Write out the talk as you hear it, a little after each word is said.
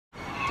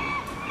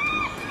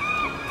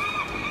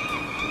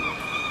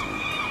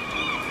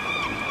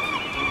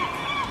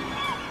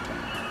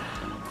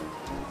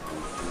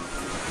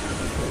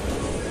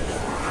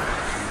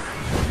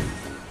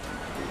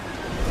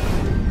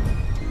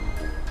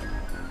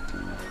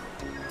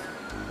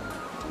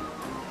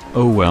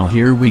Oh well,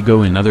 here we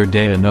go, another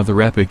day,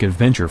 another epic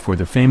adventure for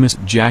the famous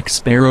Jack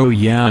Sparrow.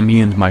 Yeah,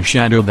 me and my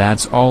shadow,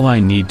 that's all I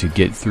need to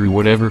get through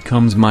whatever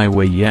comes my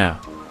way.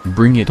 Yeah.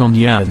 Bring it on.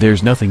 Yeah,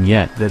 there's nothing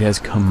yet that has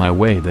come my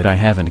way that I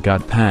haven't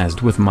got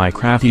past with my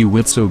crafty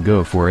wit, so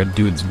go for it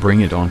dudes,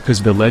 bring it on,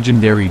 cause the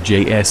legendary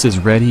JS is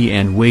ready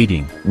and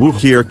waiting. Woo,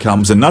 here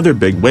comes another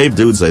big wave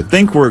dudes, I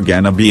think we're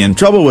gonna be in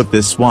trouble with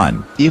this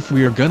one. If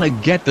we're gonna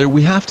get there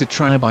we have to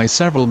try by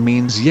several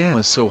means, yeah,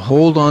 so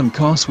hold on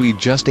cause we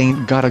just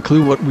ain't got a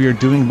clue what we're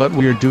doing, but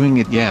we're doing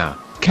it, yeah.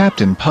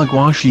 Captain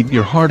Pugwash, eat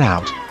your heart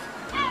out.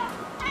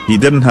 He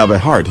didn't have a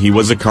heart, he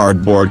was a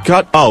cardboard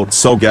cutout,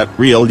 so get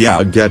real,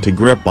 yeah, get a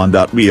grip on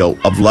that wheel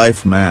of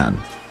life, man.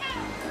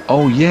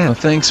 Oh yeah,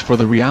 thanks for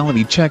the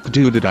reality check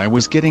dude, I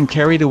was getting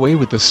carried away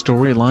with the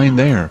storyline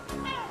there.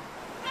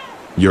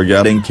 You're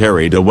getting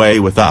carried away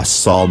with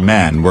us all,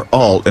 man, we're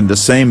all in the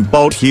same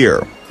boat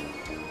here.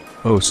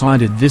 Oh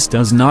sodded, this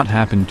does not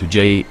happen to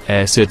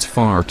JS, it's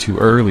far too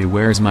early.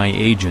 Where's my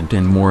agent?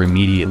 And more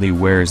immediately,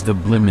 where's the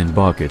blimmin'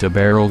 bucket? A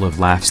barrel of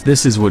laughs,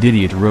 this is what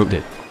idiot wrote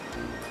it.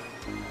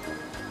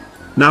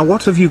 Now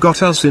what have you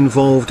got us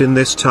involved in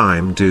this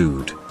time,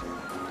 dude?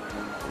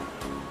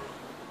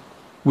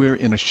 We're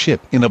in a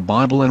ship in a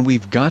bottle and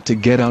we've got to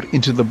get out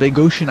into the big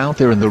ocean out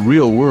there in the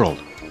real world.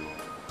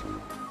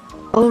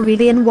 Oh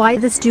really, and why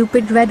the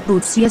stupid red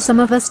boots? Yeah, some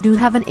of us do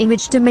have an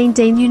image to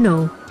maintain, you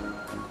know.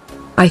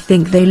 I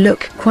think they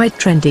look quite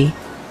trendy.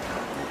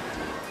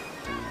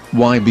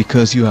 Why?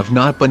 Because you have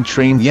not been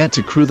trained yet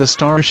to crew the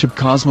Starship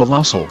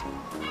Cosmolossal.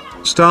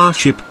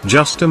 Starship,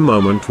 just a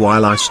moment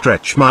while I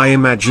stretch my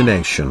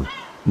imagination.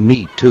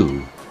 Me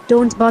too.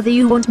 Don't bother,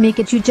 you won't make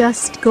it, you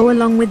just go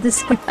along with the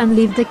script and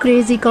leave the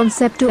crazy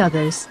concept to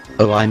others.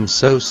 Oh, I'm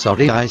so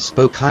sorry I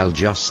spoke, I'll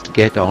just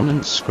get on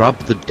and scrub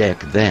the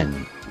deck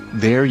then.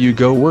 There you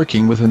go,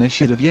 working with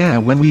initiative, yeah,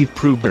 when we've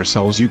proved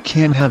ourselves you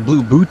can have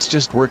blue boots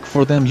just work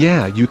for them,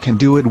 yeah, you can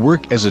do it,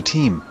 work as a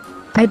team.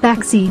 I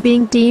backseat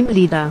being team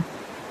leader.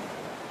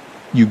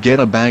 You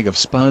get a bag of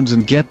spuds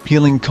and get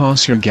peeling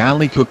cause your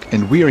galley cook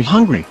and we're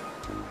hungry.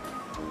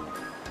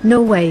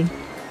 No way.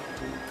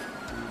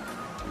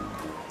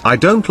 I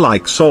don't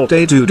like salt,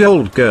 dude,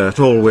 old Gert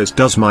always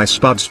does my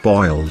spuds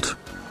boiled.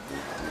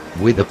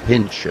 With a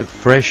pinch of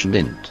fresh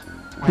mint.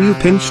 You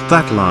pinched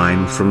that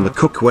line from the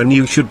cook when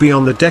you should be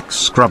on the deck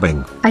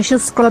scrubbing. I shall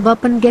scrub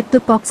up and get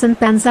the pots and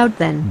pans out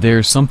then.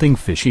 There's something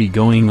fishy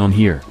going on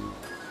here.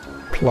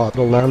 Plot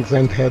the lands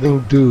and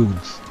heading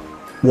dudes.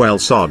 Well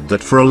sod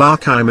that, for a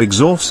lark I'm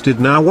exhausted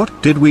now.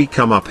 What did we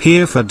come up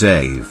here for,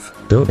 Dave?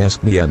 Don't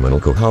ask me, I'm an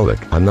alcoholic.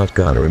 I'm not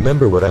gonna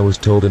remember what I was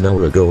told an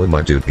hour ago, and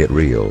my dude, get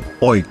real.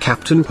 Oi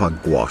Captain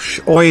Pugwash,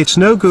 oi, it's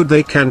no good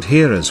they can't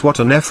hear us. What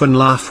an effing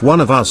laugh, one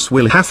of us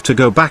will have to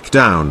go back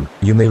down.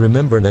 You may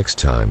remember next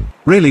time.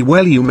 Really?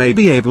 Well, you may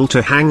be able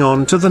to hang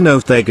on to the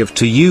note they give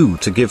to you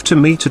to give to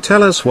me to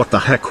tell us what the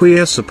heck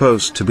we're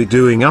supposed to be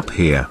doing up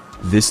here.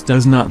 This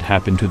does not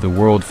happen to the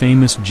world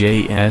famous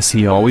JS,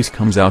 he always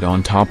comes out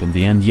on top in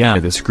the end. Yeah,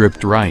 the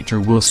script writer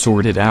will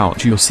sort it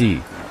out, you'll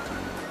see.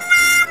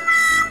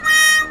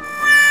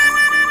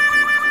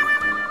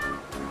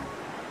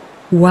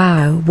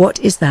 Wow, what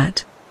is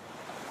that?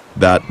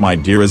 That, my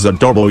dear, is a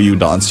double. You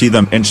don't see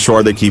them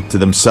inshore, they keep to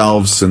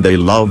themselves and they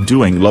love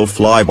doing low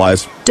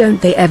flybys.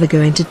 Don't they ever go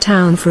into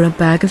town for a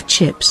bag of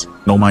chips?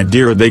 No my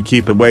dear, they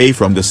keep away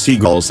from the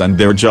seagulls and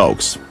their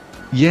jokes.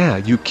 Yeah,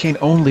 you can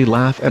only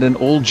laugh at an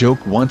old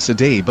joke once a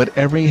day, but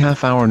every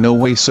half hour, no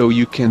way, so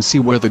you can see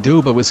where the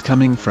doba was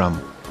coming from.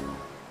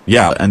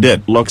 Yeah, and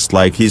it looks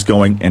like he's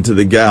going into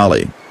the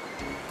galley.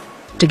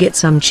 To get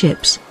some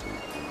chips.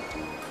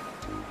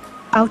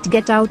 Out,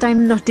 get out,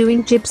 I'm not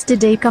doing chips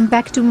today, come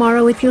back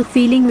tomorrow if you're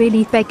feeling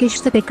really peckish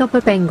to pick up a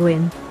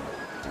penguin.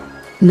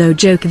 No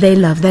joke, they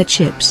love their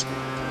chips.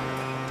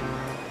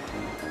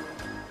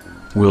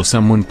 Will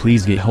someone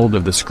please get hold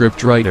of the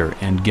scriptwriter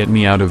and get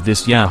me out of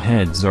this? Yeah,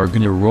 heads are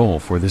gonna roll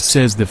for this,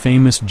 says the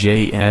famous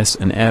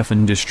JS, and F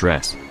in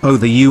distress. Oh,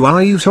 the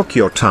UI, you took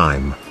your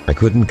time. I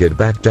couldn't get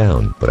back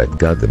down, but I've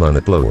got them on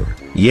the blower.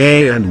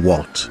 Yay, and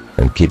what?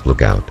 And keep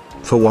lookout.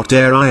 For what,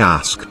 dare I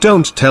ask?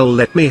 Don't tell,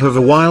 let me have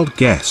a wild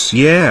guess.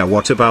 Yeah,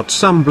 what about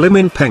some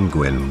blimmin'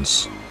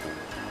 penguins?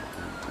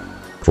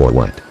 For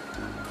what?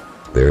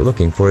 They're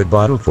looking for a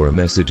bottle, for a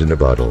message in a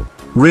bottle.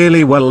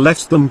 Really? Well, let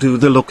them do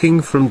the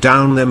looking from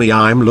down there. Me,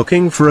 I'm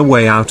looking for a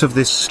way out of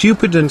this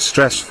stupid and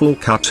stressful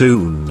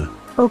cartoon.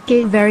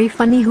 Okay, very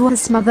funny. Who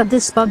has smothered the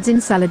spuds in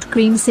salad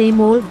cream?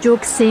 Same old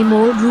jokes, same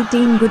old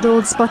routine, good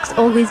old Spock's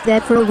always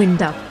there for a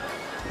wind-up.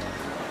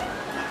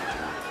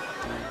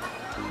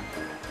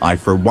 I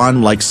for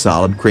one like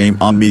salad cream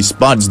on me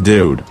spuds,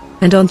 dude.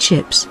 And on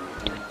chips.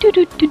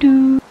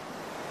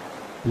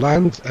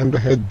 Lands and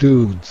head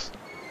dudes.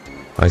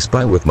 I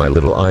spy with my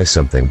little eye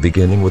something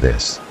beginning with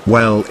S.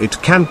 Well, it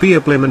can't be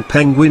a blimmin'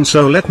 penguin,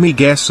 so let me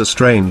guess, a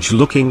strange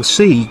looking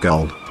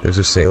seagull. There's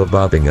a sail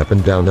bobbing up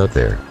and down out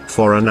there.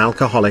 For an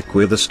alcoholic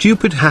with a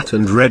stupid hat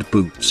and red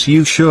boots,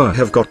 you sure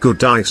have got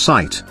good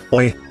eyesight.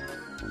 Oi.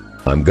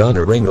 I'm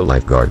gonna ring a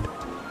lifeguard.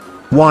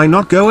 Why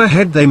not? Go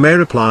ahead, they may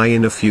reply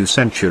in a few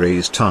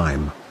centuries'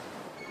 time.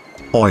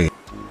 Oi.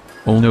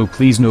 Oh no,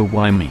 please no,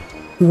 why me?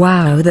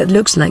 Wow, that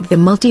looks like the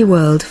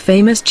multi-world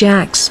famous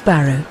Jack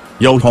Sparrow.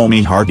 Yo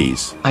homie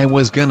hearties. I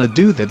was gonna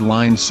do that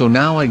line, so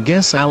now I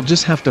guess I'll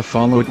just have to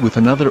follow it with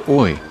another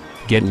oi.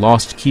 Get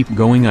lost, keep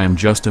going, I'm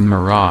just a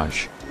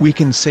mirage. We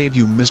can save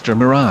you, Mr.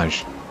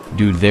 Mirage.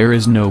 Dude, there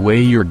is no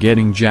way you're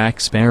getting Jack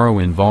Sparrow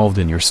involved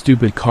in your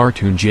stupid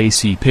cartoon.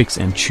 JC picks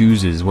and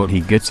chooses what he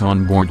gets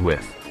on board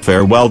with.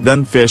 Farewell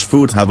then, fish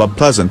food. Have a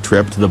pleasant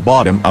trip to the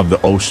bottom of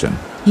the ocean.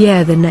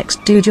 Yeah, the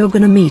next dude you're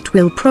gonna meet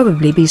will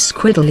probably be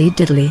Squiddly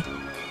Diddly.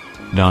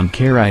 Don't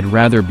care, I'd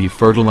rather be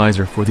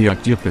fertilizer for the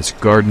octopus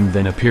garden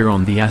than appear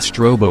on the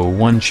Astrobo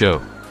 1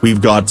 show.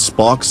 We've got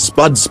Spock's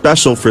Spud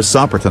special for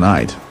supper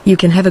tonight. You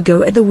can have a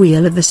go at the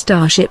wheel of the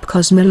starship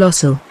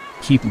Cosmolossal.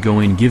 Keep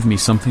going, give me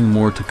something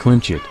more to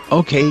clinch it.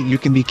 Okay, you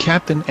can be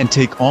captain and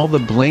take all the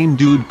blame,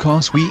 dude,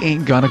 cause we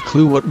ain't got a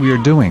clue what we're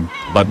doing.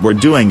 But we're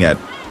doing it.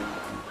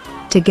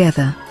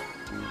 Together.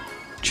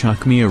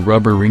 Chuck me a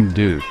rubber ring,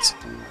 dudes.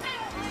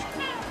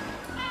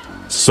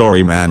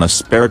 Sorry man, a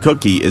spare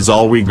cookie is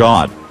all we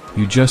got.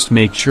 You just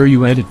make sure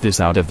you edit this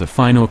out of the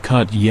final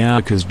cut,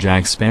 yeah, cause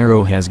Jack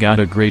Sparrow has got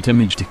a great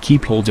image to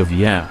keep hold of,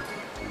 yeah.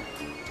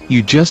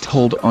 You just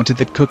hold onto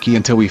that cookie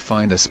until we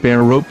find a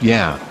spare rope,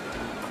 yeah.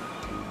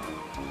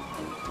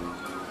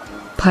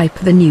 Pipe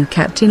the new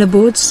captain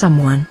aboard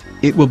someone.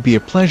 It will be a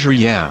pleasure,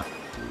 yeah.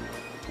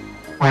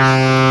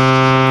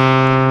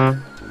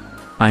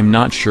 I'm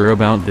not sure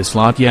about this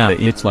lot, yeah,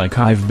 it's like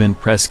I've been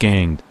press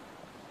ganged.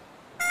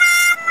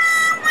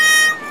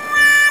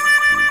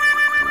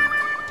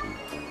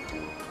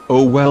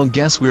 Oh well,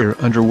 guess we're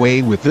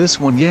underway with this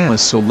one, yeah,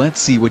 so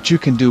let's see what you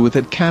can do with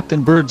it,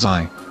 Captain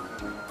Birdseye.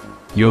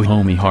 Yo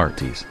homie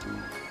hearties.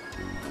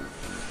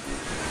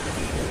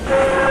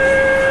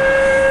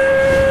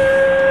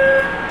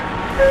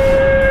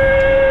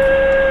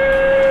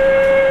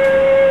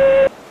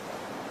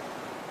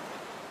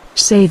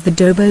 Save the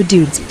Dobo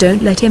dudes,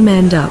 don't let him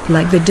end up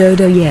like the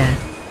Dodo, yeah.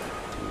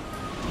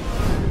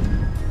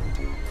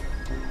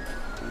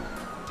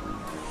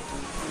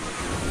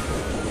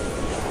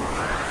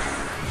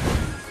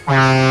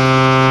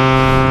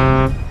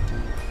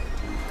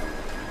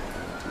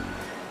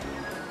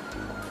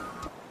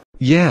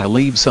 Yeah,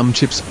 leave some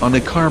chips on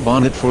a car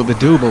bonnet for the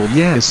Dobo,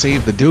 yeah,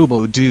 save the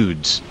Dobo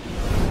dudes.